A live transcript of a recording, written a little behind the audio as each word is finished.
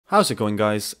How's it going,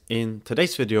 guys? In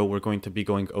today's video we're going to be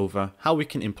going over how we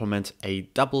can implement a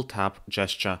double tap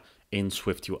gesture in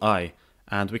SwiftUI,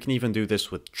 and we can even do this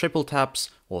with triple taps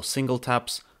or single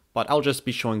taps, but I'll just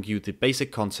be showing you the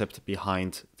basic concept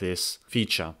behind this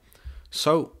feature.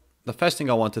 So the first thing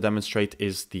I want to demonstrate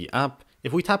is the app.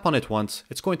 If we tap on it once,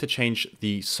 it's going to change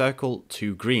the circle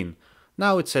to green.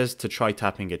 Now it says to try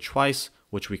tapping it twice,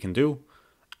 which we can do,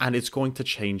 and it's going to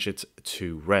change it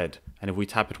to red. And if we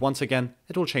tap it once again,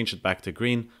 it will change it back to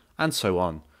green, and so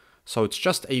on. So it's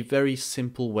just a very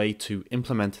simple way to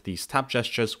implement these tap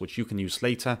gestures, which you can use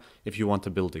later if you want to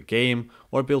build a game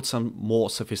or build some more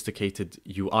sophisticated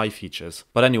UI features.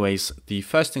 But anyways, the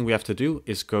first thing we have to do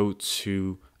is go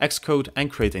to Xcode and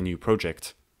create a new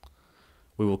project.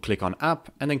 We will click on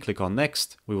app and then click on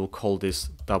next. We will call this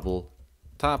double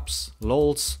taps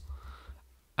lols.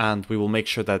 And we will make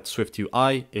sure that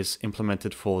SwiftUI is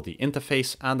implemented for the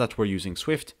interface and that we're using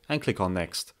Swift, and click on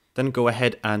next. Then go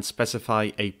ahead and specify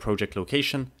a project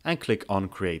location and click on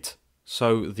create.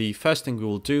 So the first thing we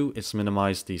will do is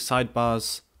minimize the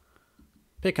sidebars,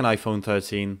 pick an iPhone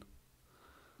 13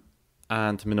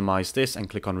 and minimize this and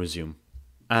click on resume.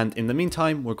 And in the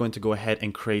meantime, we're going to go ahead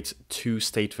and create two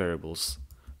state variables.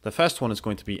 The first one is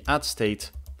going to be @state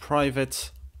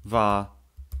private var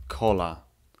color.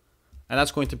 And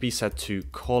that's going to be set to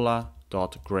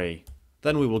color.gray.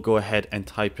 Then we will go ahead and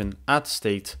type in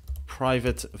 @state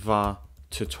private var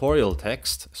tutorial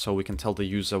text, so we can tell the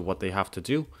user what they have to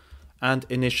do. And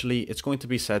initially it's going to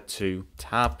be set to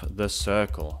tap the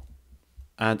circle.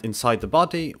 And inside the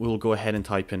body, we will go ahead and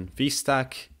type in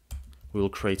vstack. We will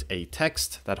create a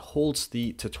text that holds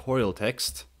the tutorial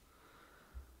text.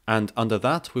 And under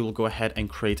that, we will go ahead and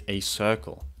create a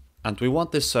circle. And we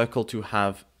want this circle to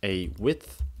have a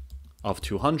width of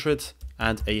 200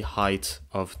 and a height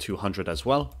of 200 as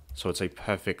well. So it's a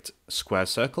perfect square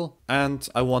circle. And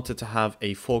I want it to have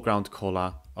a foreground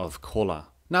color of color.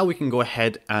 Now we can go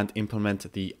ahead and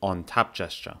implement the on tap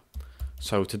gesture.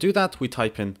 So to do that, we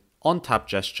type in on tap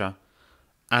gesture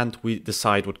and we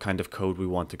decide what kind of code we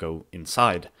want to go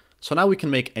inside. So now we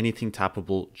can make anything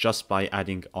tappable just by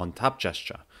adding on tap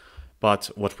gesture.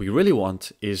 But what we really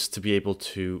want is to be able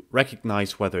to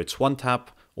recognize whether it's one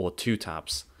tap or two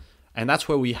taps. And that's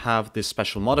where we have this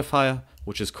special modifier,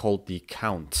 which is called the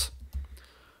count.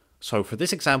 So for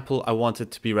this example, I want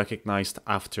it to be recognized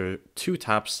after two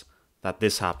taps that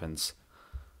this happens.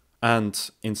 And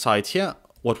inside here,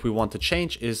 what we want to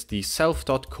change is the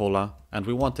self.color, and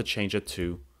we want to change it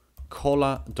to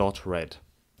color.red.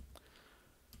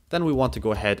 Then we want to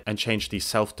go ahead and change the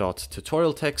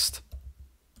self.tutorial text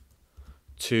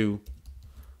to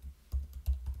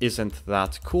isn't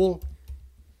that cool.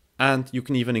 And you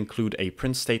can even include a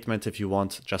print statement if you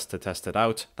want, just to test it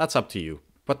out. That's up to you.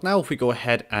 But now if we go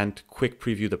ahead and quick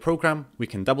preview the program, we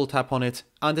can double tap on it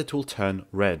and it will turn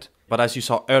red. But as you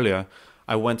saw earlier,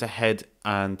 I went ahead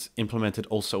and implemented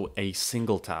also a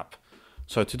single tap.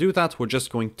 So to do that, we're just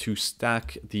going to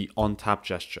stack the on tap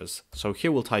gestures. So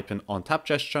here we'll type in on tap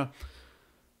gesture,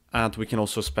 and we can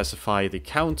also specify the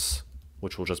counts,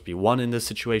 which will just be 1 in this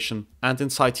situation. And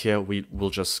inside here, we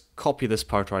will just copy this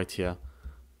part right here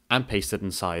and paste it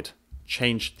inside.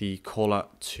 Change the color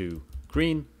to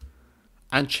green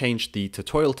and change the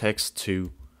tutorial text to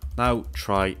now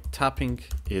try tapping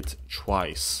it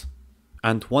twice.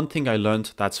 And one thing I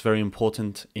learned that's very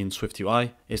important in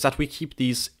SwiftUI is that we keep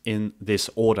these in this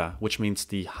order, which means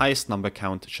the highest number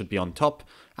count should be on top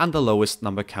and the lowest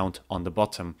number count on the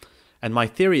bottom. And my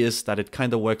theory is that it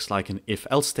kind of works like an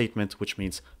if-else statement, which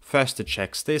means first it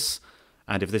checks this,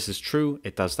 and if this is true,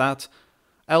 it does that.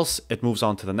 Else it moves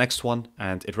on to the next one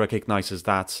and it recognizes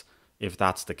that if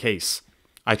that's the case.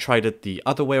 I tried it the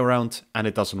other way around and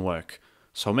it doesn't work.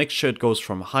 So make sure it goes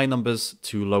from high numbers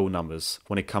to low numbers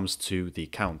when it comes to the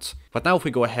count. But now if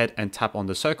we go ahead and tap on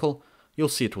the circle, you'll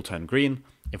see it will turn green.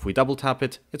 If we double tap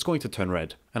it, it's going to turn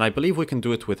red. And I believe we can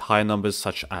do it with higher numbers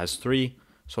such as 3.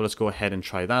 So let's go ahead and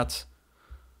try that.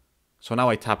 So now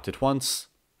I tapped it once,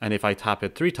 and if I tap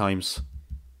it 3 times,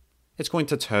 it's going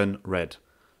to turn red.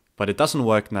 But it doesn't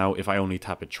work now if I only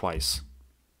tap it twice.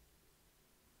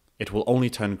 It will only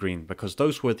turn green because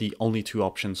those were the only 2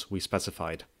 options we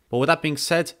specified. But with that being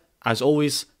said, as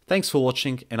always, thanks for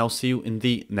watching and I'll see you in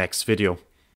the next video.